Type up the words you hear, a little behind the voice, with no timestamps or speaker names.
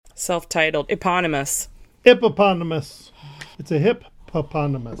Self-titled. Eponymous. Hippopotamus. It's a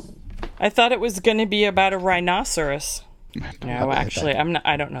hippopotamus. I thought it was going to be about a rhinoceros. No, actually,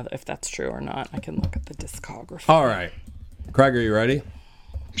 I don't know if that's true or not. I can look at the discography. All right. Craig, are you ready?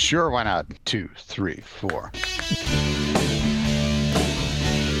 Sure, why not? 2, 3, 4.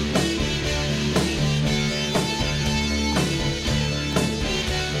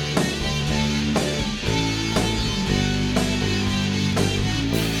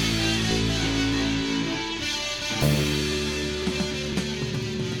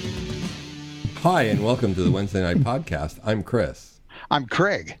 Hi, and welcome to the Wednesday Night Podcast. I'm Chris. I'm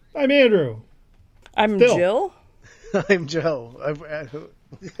Craig. I'm Andrew. I'm Still. Jill. I'm Joe.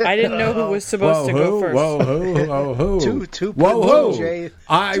 I didn't know who was supposed to go first. Two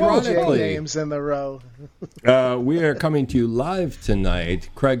Ironically, names in the row. we are coming to you live tonight.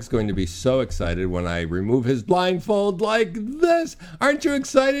 Craig's going to be so excited when I remove his blindfold like this. Aren't you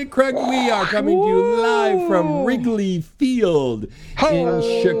excited, Craig? We are coming to you live from Wrigley Field in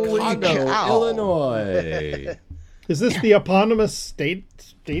Chicago, Illinois. Is this the eponymous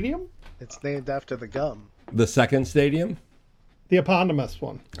stadium? It's named after the gum. The second stadium? The eponymous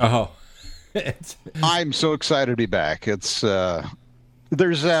one. Oh. I'm so excited to be back. It's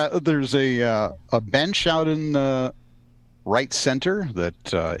there's a bench out in right center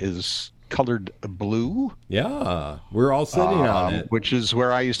that is colored blue. Yeah, we're all sitting on it, which is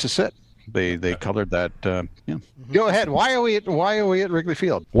where I used to sit. They colored that. Yeah. Go ahead. Why are we at Wrigley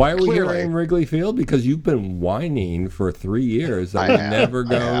Field? Why are we here in Wrigley Field? Because you've been whining for 3 years. I never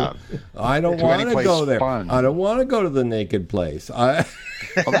go. I don't want to go there. Fun. I don't want to go to the naked place. Well,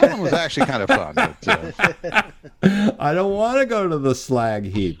 that one was actually kind of fun. But, I don't want to go to the slag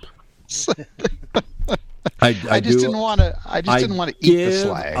heap. I just didn't want to eat the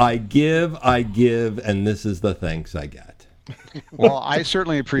slag. I give, and this is the thanks I get. Well, I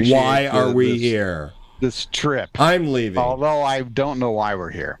certainly appreciate. Why are we here? This trip. I'm leaving. Although I don't know why we're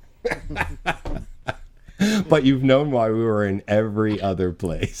here. But you've known why we were in every other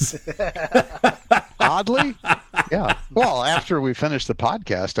place. Oddly, yeah. Well, after we finished the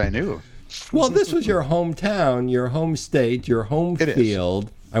podcast, I knew. Well, this was your hometown, your home state, your home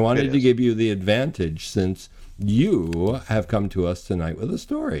field. I wanted to give you the advantage since you have come to us tonight with a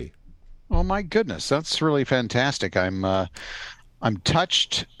story. Oh my goodness, that's really fantastic. I'm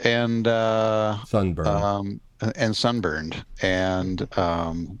touched and sunburned. And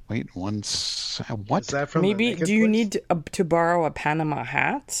wait, what? Is that from Maybe do you need to borrow a Panama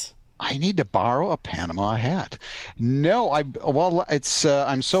hat? I need to borrow a Panama hat. No, I'm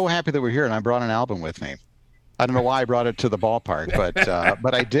so happy that we're here, and I brought an album with me. I don't know why I brought it to the ballpark,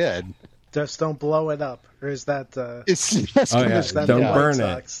 but I did. Just don't blow it up, or is that? Don't burn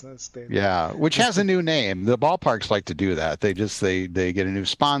it. Yeah, which has a new name. The ballparks like to do that. They get a new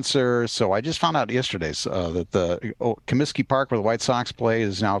sponsor. So I just found out yesterday that the Comiskey Park where the White Sox play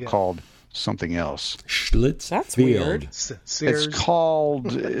is now called something else. Schlitz That's Field. weird. Sears. It's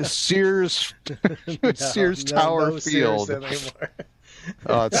called Sears Tower Field.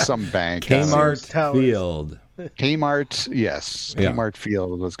 It's some bank. Kmart Field. Kmart, yes. Yeah. Kmart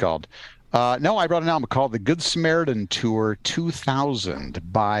Field was called. No, I brought an album called The Good Samaritan Tour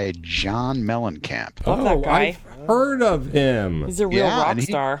 2000 by John Mellencamp. Love that guy. I've heard of him. He's a real rock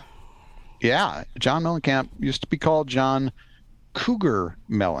star. Yeah, John Mellencamp used to be called John Cougar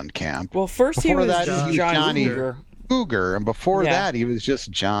Mellencamp. Well, first he was Johnny Cougar, and before that he was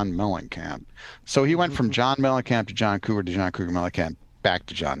just John Mellencamp. So he went from John Mellencamp to John Cougar to John Cougar Mellencamp back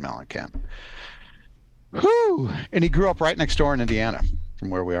to John Mellencamp. Whew! And he grew up right next door in Indiana, from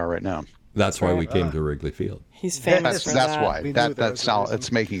where we are right now. That's why we came to Wrigley Field. He's famous for that. That's why. That's how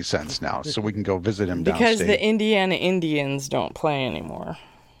it's making sense now. So we can go visit him because downstate. the Indiana Indians don't play anymore.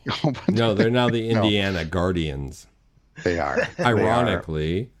 No, they're now the Indiana Guardians. They are.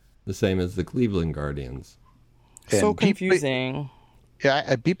 Ironically, the same as the Cleveland Guardians. So confusing.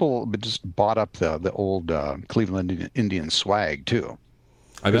 People just bought up the old Cleveland Indian swag too,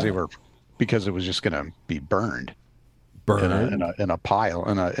 because it was just going to be burned in a pile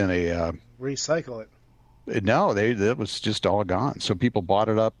in a recycle it. No, it was just all gone. So people bought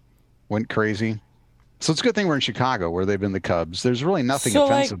it up, went crazy. So it's a good thing we're in Chicago, where they've been the Cubs. There's really nothing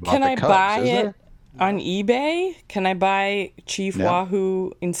offensive about the Cubs. Can I buy it on eBay? Can I buy Chief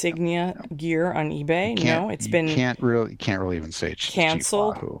Wahoo insignia gear on eBay? You can't really even say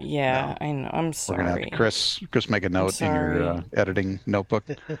canceled. Chief Wahoo. Yeah, no. I know. I'm sorry. We're gonna have Chris make a note in your editing notebook.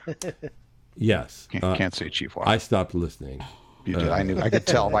 Yes, can't say Chief Wahoo. I stopped listening. You did. I could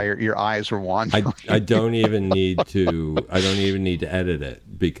tell by your eyes were wandering. I don't even need to. I don't even need to edit it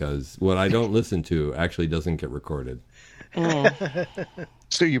because what I don't listen to actually doesn't get recorded.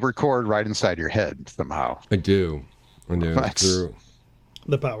 So you record right inside your head somehow. I do.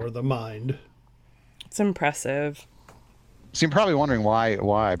 The power of the mind. It's impressive. So you're probably wondering why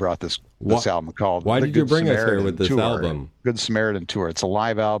I brought this album called Why The did you Good bring us here Samaritan with this Tour. album? Good Samaritan Tour. It's a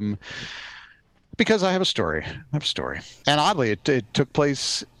live album because I have a story. And oddly, it took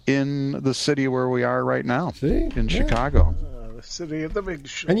place in the city where we are right now. See? In Chicago. The city of the big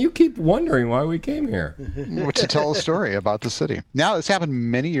show. And you keep wondering why we came here. To tell a story about the city. Now, this happened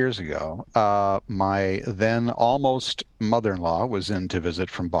many years ago. My then almost mother-in-law was in to visit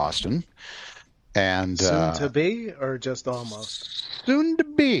from Boston. And soon to be, or just almost? Soon to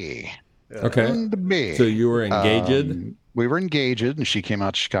be. Okay. Soon to be. So you were engaged? We were engaged, and she came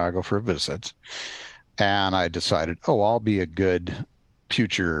out to Chicago for a visit. And I decided, I'll be a good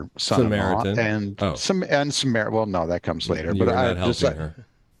future son-in-law. Samaritan. Samaritan. Well, no, that comes later. You but were not helping her.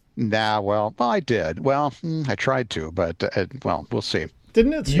 Well, I did. Well, I tried to, but we'll see.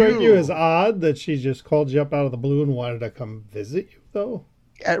 Didn't it strike you as odd that she just called you up out of the blue and wanted to come visit you, though?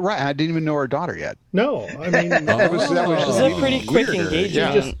 Right, I didn't even know her daughter yet. No, I mean, It was a pretty quick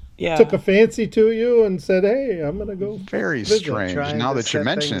engagement. Just took a fancy to you and said, "Hey, I'm gonna go." Very strange. Now that you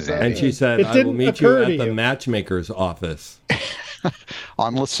mention it, and she said, "I will meet you at the matchmaker's office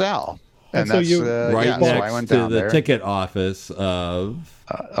on LaSalle." And so you right next to the ticket office of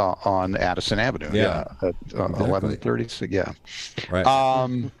on Addison Avenue. Yeah, at 11:30. Yeah, right.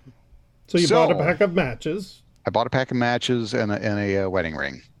 So you bought a pack of matches. I bought a pack of matches and a wedding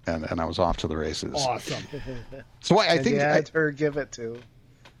ring, and I was off to the races. Awesome. So I think you had her give it to.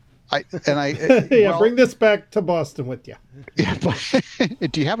 Bring this back to Boston with you. Yeah,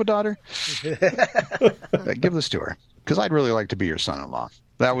 do you have a daughter? Give this to her, because I'd really like to be your son-in-law.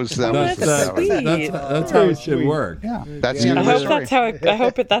 That's how it should work. Yeah, that's the end of the story. I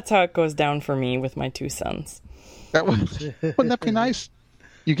hope that's how it goes down for me with my two sons. Wouldn't that be nice?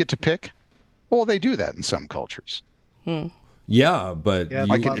 You get to pick. Well, they do that in some cultures. Yeah, but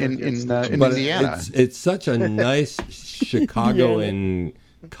like in Indiana, it's such a nice Chicagoan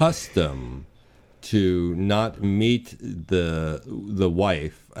custom to not meet the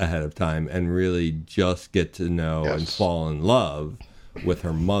wife ahead of time and really just get to know and fall in love with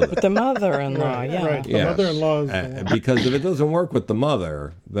her mother. With the mother-in-law, Right. The mother-in-law is because if it doesn't work with the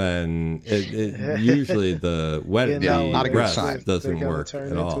mother, then it usually the wedding dress doesn't work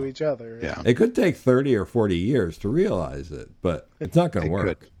at all. Into each other. Yeah. It could take 30 or 40 years to realize it, but it's not going to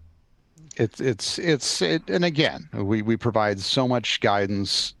work. And again, we provide so much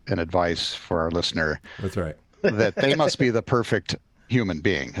guidance and advice for our listener. That's right. That they must be the perfect human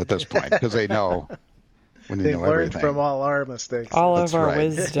being at this point, because they know. They've learned from all our mistakes. All of our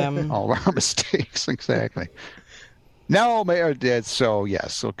wisdom. All of our mistakes, exactly. No,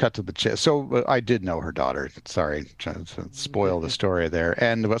 so cut to the chase. So I did know her daughter. Sorry, trying to spoil the story there.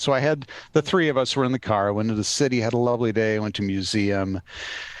 And so I had the three of us were in the car, went to the city, had a lovely day, went to a museum,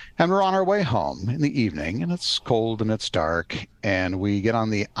 and we're on our way home in the evening, and it's cold and it's dark, and we get on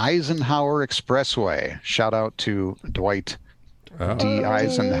the Eisenhower Expressway. Shout out to Dwight D.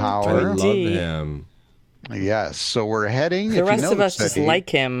 Eisenhower. I love him. Yes, so we're heading. The rest of us just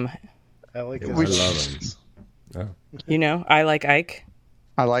like him. I like him. I love him. Oh. You know, I like Ike.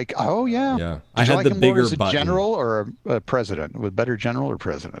 I like. Oh yeah. Yeah. I had the bigger as a button. general or a president. With better general or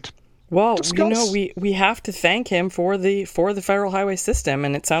president? Well, we have to thank him for the federal highway system,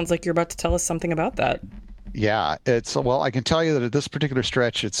 and it sounds like you're about to tell us something about that. Yeah, I can tell you that at this particular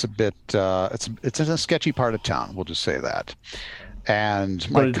stretch, it's a bit. It's in a sketchy part of town. We'll just say that. And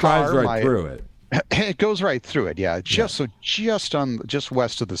my car drives right through it. It goes right through it, just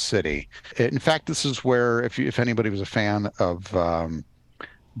west of the city. In fact, this is where, if anybody was a fan of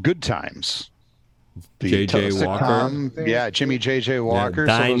Good Times, the J.J. Walker, Jimmy J.J. Walker,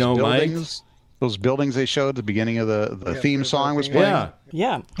 those buildings they showed at the beginning of the theme song was playing.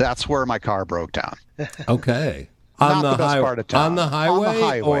 Yeah, that's where my car broke down. Okay. On the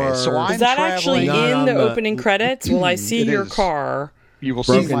highway, or so I'm is that traveling actually in the opening credits? Will I see your car? You will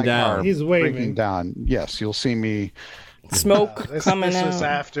see my down. car He's waving breaking down. Yes, you'll see me. Smoke coming out. This is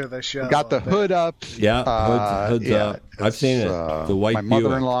after the show. Got the hood up. Yeah, hood's up. I've seen it. The white my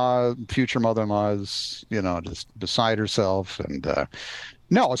mother-in-law, future mother-in-law, is just beside herself, and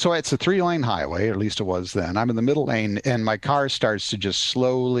no. So it's a 3-lane highway, or at least it was then. I'm in the middle lane, and my car starts to just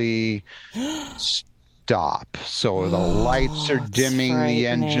slowly stop. So the lights are dimming, the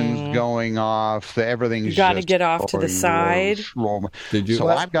engine's going off, everything's. You got to get off to the side. Did you? So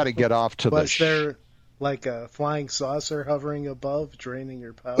I've got to get off to the. Like a flying saucer hovering above, draining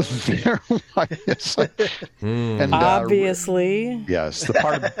your power. And obviously, yes,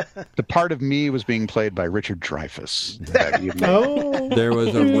 the part of me was being played by Richard Dreyfuss. There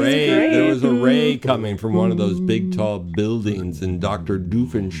was a ray. There was a ray coming from one of those big, tall buildings, and Dr.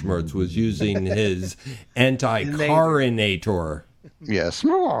 Doofenshmirtz was using his anti-carinator. Yes,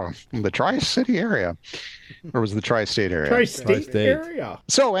 the Tri-City area. Or was it the Tri-State area? Tri-State area.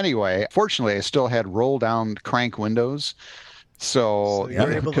 So anyway, fortunately, I still had roll-down crank windows. So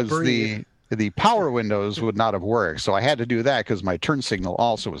because the power windows would not have worked. So I had to do that because my turn signal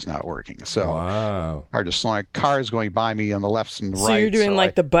also was not working. So I just saw cars going by me on the left and right. So you're doing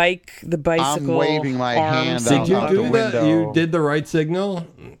like the bicycle. I'm waving my hand Did you out do the that? window. You did the right signal?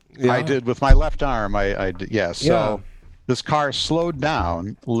 Yeah. I did with my left arm. I did, yes. So this car slowed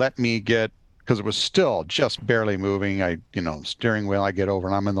down, let me get, because it was still just barely moving. Steering wheel, I get over,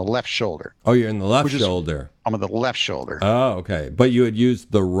 and I'm in the left shoulder. Oh, you're in the left shoulder. I'm in the left shoulder. Oh, okay. But you had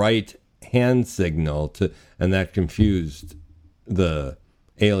used the right hand signal and that confused the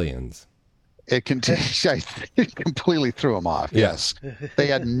aliens. It completely threw them off. Yes. They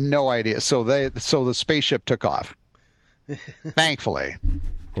had no idea. So the spaceship took off. Thankfully.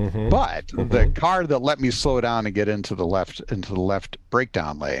 Mm-hmm. But the car that let me slow down and get into the left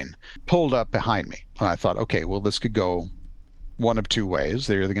breakdown lane pulled up behind me. And I thought, okay, well, this could go one of two ways.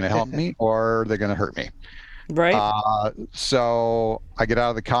 They're either going to help me or they're going to hurt me. Right. So I get out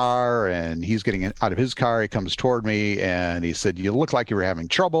of the car and he's getting out of his car. He comes toward me and he said, "You look like you were having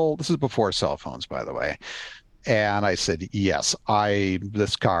trouble." This is before cell phones, by the way. And I said, "Yes,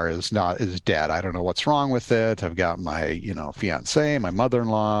 this car is dead. I don't know what's wrong with it. I've got my, fiance, my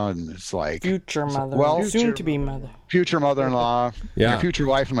mother-in-law, and it's like future mother, soon to be mother, future mother-in-law, your future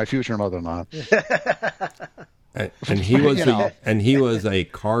wife, and my future mother-in-law." and he was a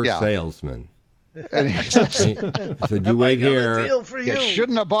car salesman. And he said, "You wait here. You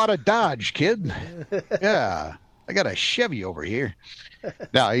shouldn't have bought a Dodge, kid." Yeah, I got a Chevy over here.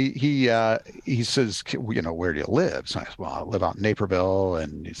 Now he says, "Where do you live?" So I said, "Well, I live out in Naperville."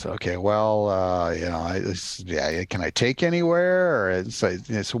 And he said, "Okay, well, can I take anywhere?" And so I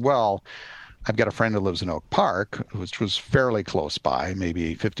said, "Well, I've got a friend who lives in Oak Park, which was fairly close by,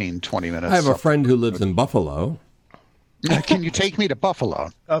 maybe 15, 20 minutes. I have a friend who lives in Buffalo. Can you take me to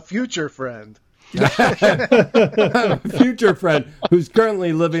Buffalo?" A future friend. A future friend who's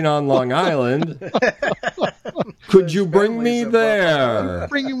currently living on Long Island. Could you bring me there?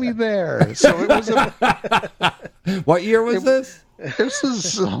 Bring me there. So it was What year was this? This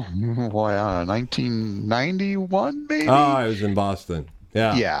is 1991, maybe. Oh, I was in Boston.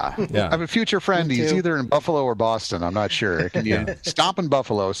 Yeah. I have a future friend. He's either in Buffalo or Boston. I'm not sure. Can you stop in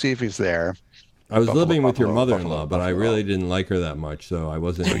Buffalo, see if he's there? I was living with your mother-in-law, but I really didn't like her that much, so I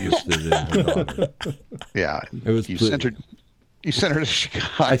wasn't interested in her daughter. Yeah. You sent her to Chicago.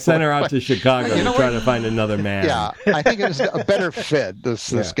 I sent her out to Chicago to try to find another man. Yeah, I think it was a better fit,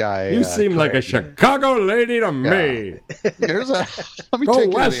 this guy. You seem like a Chicago lady to me. Let me Go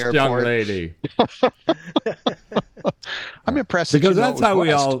take west, you to the young airport. lady. I'm impressed because that's how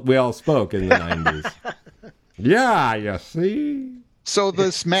we all spoke in the 90s. Yeah, you see. So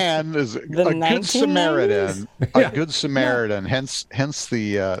this man is a good Samaritan, good Samaritan. Hence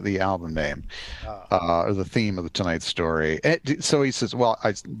the album name, or the theme of tonight's story. So he says,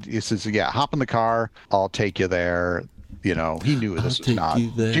 hop in the car. I'll take you there. He knew this was not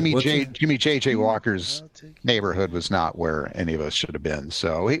Jimmy J.J. Walker's neighborhood was not where any of us should have been.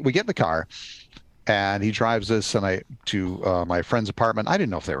 So we get in the car, and he drives us to my friend's apartment. I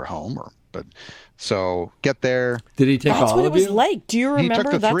didn't know if they were home but. So get there. Did he take all of you? That's what it was like. Do you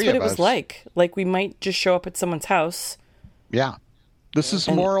remember? That's what it was us. Like we might just show up at someone's house. Yeah. This is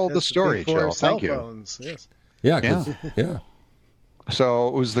the moral of the story, Joe. Thank you. Phones, yes. Yeah. So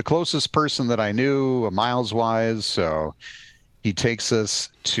it was the closest person that I knew, miles-wise. So he takes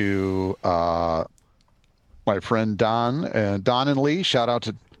us to my friend Don and Lee. Shout out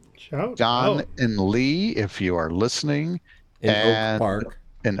to Don and Lee if you are listening. Oak Park.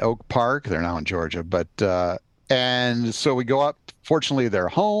 In Oak Park. They're now in Georgia. But and so we go up. Fortunately, they're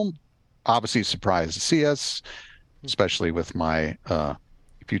home. Obviously surprised to see us, especially with my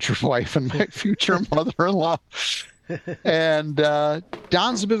future wife and my future mother-in-law. And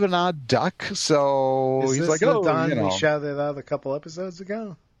Don's a bit of an odd duck, so he's like, "Oh, Don, we shouted out a couple episodes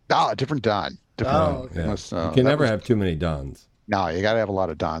ago." Different Don. Okay. You can never have too many Dons. No, you got to have a lot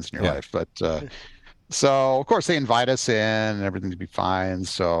of Dons in your life. But so, of course, they invite us in and everything to be fine.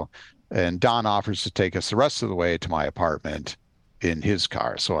 So, and Don offers to take us the rest of the way to my apartment in his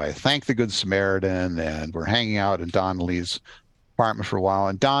car. So I thank the Good Samaritan, and we're hanging out in Don Lee's apartment for a while.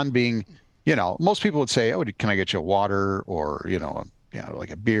 And Don, being most people would say, "Oh, can I get you a water or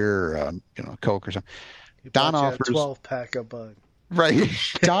like a beer, or, Coke or something?" Don offers 12-pack of Bud. Right.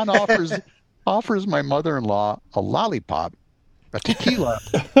 Don offers my mother-in-law a lollipop, a tequila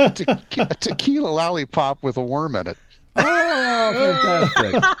lollipop with a worm in it. Oh,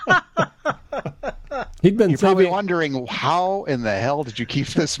 fantastic! You're probably wondering, how in the hell did you keep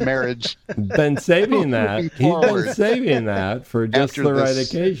this marriage? Been saving that. He's been saving that for just the right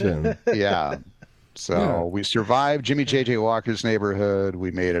occasion. Yeah. So we survived Jimmy J.J. Walker's neighborhood. We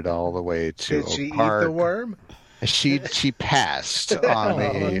made it all the way to Did she eat Park. the worm? She passed on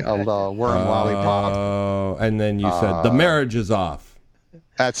a worm lollipop. Oh, and then you said the marriage is off.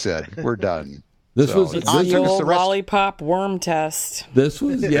 That's it. We're done. This was the old lollipop worm test. This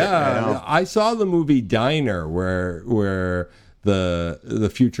was I saw the movie Diner where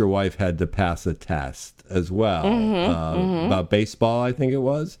the future wife had to pass a test as well about baseball, I think it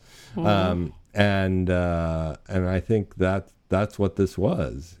was, and I think that's what this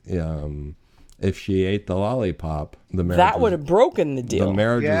was. If she ate the lollipop, the marriage would have broken the deal. The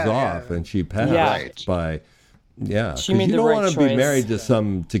marriage was off, and she passed by. Yeah, she made you the don't right want to choice. be married to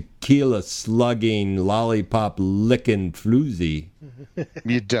some tequila slugging, lollipop licking floozy.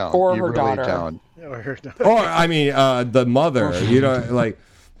 You don't. Or you her really daughter. Don't. Or I mean, the mother.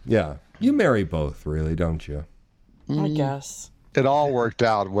 You marry both, really, don't you? I guess. It all worked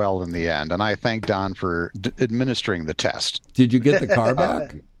out well in the end, and I thank Don for administering the test. Did you get the car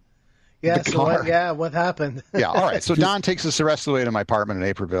back? Yeah, what happened? Yeah, all right. So Don takes us the rest of the way to my apartment in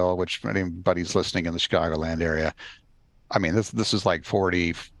Naperville, which, anybody's listening in the Chicagoland area, I mean, this is like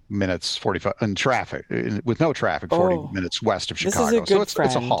 40 minutes, 45 in traffic, with no traffic, 40 minutes west of Chicago. This is a good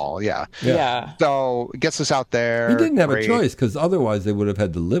it's a haul, yeah. So it gets us out there. He didn't have a choice, because otherwise they would have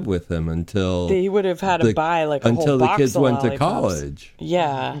had to live with him until he would have had to buy like a whole box the kids of went lollipops. to college.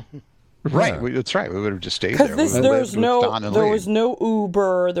 Yeah. Right, that's right. We would have just stayed there. Because there was no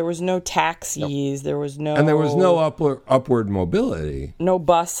Uber, there was no taxis, there was no... And there was no upward mobility. No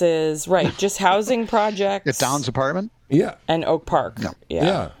buses, right, just housing projects. At Don's apartment? Yeah. And Oak Park. No.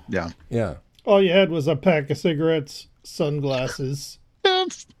 Yeah. All you had was a pack of cigarettes, sunglasses.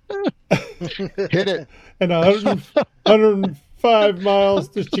 Hit it. And 105 miles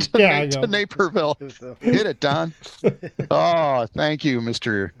to Chicago. To Naperville. Hit it, Don. Oh, thank you,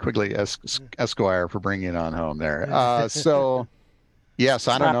 Mr. Quigley Esquire, for bringing it on home there. So, yes,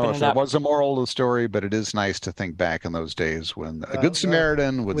 I don't know if there was a moral to the story, but it is nice to think back in those days when a good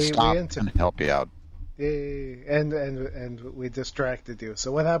Samaritan would stop and help you out. And we distracted you.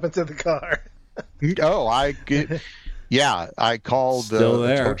 So what happened to the car? I called the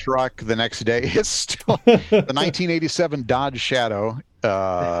tow truck the next day. It's still the 1987 Dodge Shadow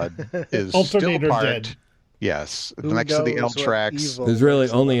is still parked. Dead. Yes, next to the L tracks. There's really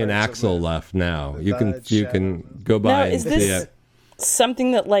only an axle left now. You can go by and see it.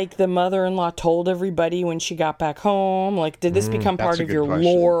 Something that like the mother-in-law told everybody when she got back home? Like, did this become part of your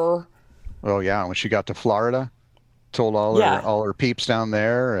lore? Oh yeah, when she got to Florida, told all her peeps down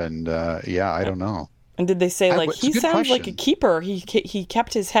there, and I don't know. And did they say like he sounds like a keeper? He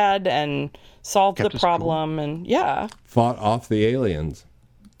kept his head and solved the problem, and fought off the aliens.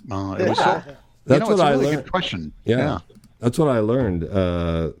 That's what I really learned. Good question. Yeah, that's what I learned.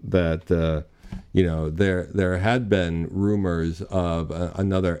 That there had been rumors of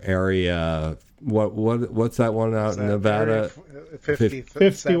another area. What's that one out in Nevada?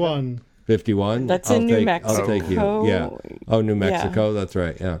 51. 51. That's in New Mexico. I'll take you. Yeah. Oh, New Mexico. Yeah. That's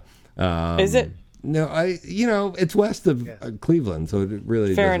right. Yeah. Is it? No, it's west of Cleveland, so it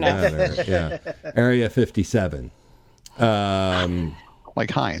really doesn't matter. Yeah. Area 57.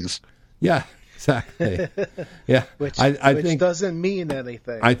 Like Heinz. Yeah. Exactly. Yeah. Which think doesn't mean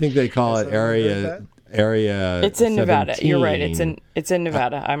anything. I think they call it area. It's in 17. Nevada. You're right. It's in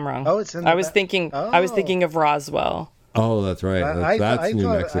Nevada. I'm wrong. Oh, it's in Nevada. I was thinking of Roswell. Oh, that's right. That's New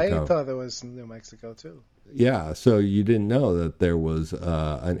Mexico. I thought it was New Mexico too. Yeah, so you didn't know that there was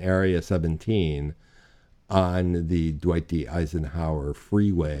an Area 17 on the Dwight D. Eisenhower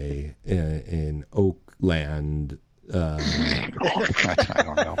Freeway in Oakland. I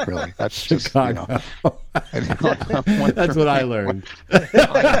don't know, really. That's Chicago. That's what I learned.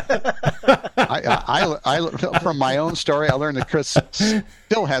 I from my own story, I learned that Chris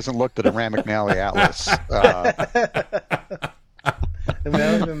still hasn't looked at a Rand McNally Atlas. And they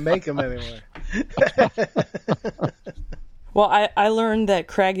don't even make them anymore. Well, I learned that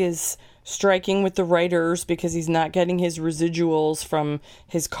Craig is striking with the writers because he's not getting his residuals from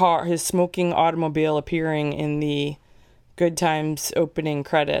his smoking automobile appearing in the Good Times opening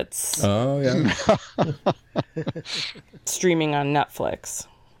credits. Oh, yeah. Streaming on Netflix.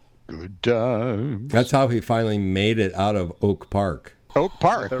 Good time. That's how he finally made it out of Oak Park. Oak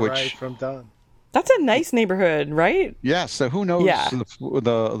Park, The ride which from Dawn. That's a nice neighborhood, right? yeah. So who knows Yeah.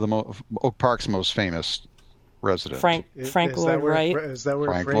 the Oak Park's most famous resident? Frank Is Lloyd that where- Wright. Is that where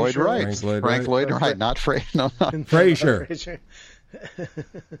Frank Lloyd Wright. Frank Lloyd Frank Wright. Lloyd Wright, not not Frasier. Frasier.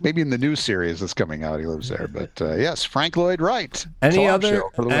 maybe in the new series that's coming out. He lives there, but yes, Frank Lloyd Wright. Any Talk other show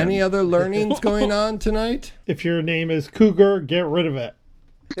for the win. any other learnings going on tonight? If your name is Cougar, get rid of it.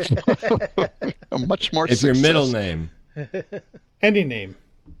 A much more. If your middle success- name. Any name.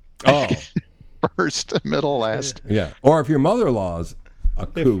 Oh, first, middle, last. yeah. Or if your mother-in-law's a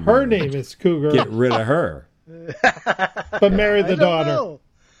If cougar. her name is Cougar, Get rid of her. but marry the I daughter.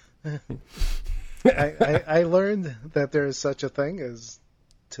 don't know. I learned that there is such a thing as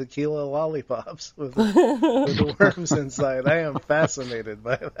tequila lollipops with the worms inside. I am fascinated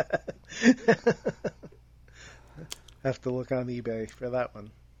by that. Have to look on eBay for that one.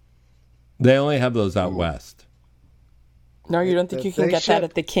 They only have those out west. No, you don't think you can They get that ship.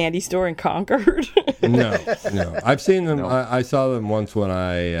 at the candy store in Concord? No. I've seen them. I saw them once when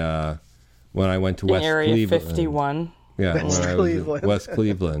I went to in West Area Cleveland. 51. Yeah, West when I was in Cleveland. West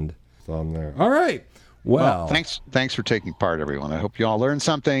Cleveland. Saw them there. All right. Well, Thanks for taking part, everyone. I hope you all learned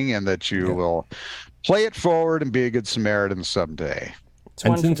something and that you will play it forward and be a good Samaritan someday. It's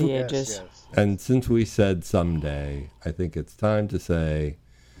And one for since the we- ages. Yes. and since we said someday, I think it's time to say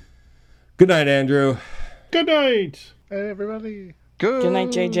good night, Andrew. Good night. Hey, everybody. Good night,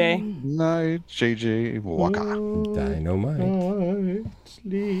 JJ. night, JJ Waka. Dynamite.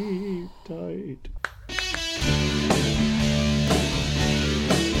 Sleep tight.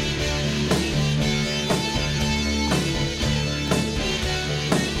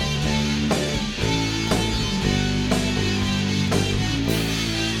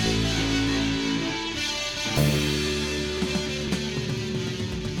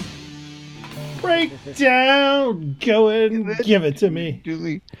 Break down. Go and give it to me. Do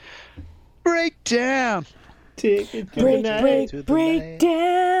me break down. Take it to the Break, night. break, To the break night.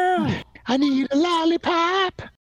 down. I need a lollipop.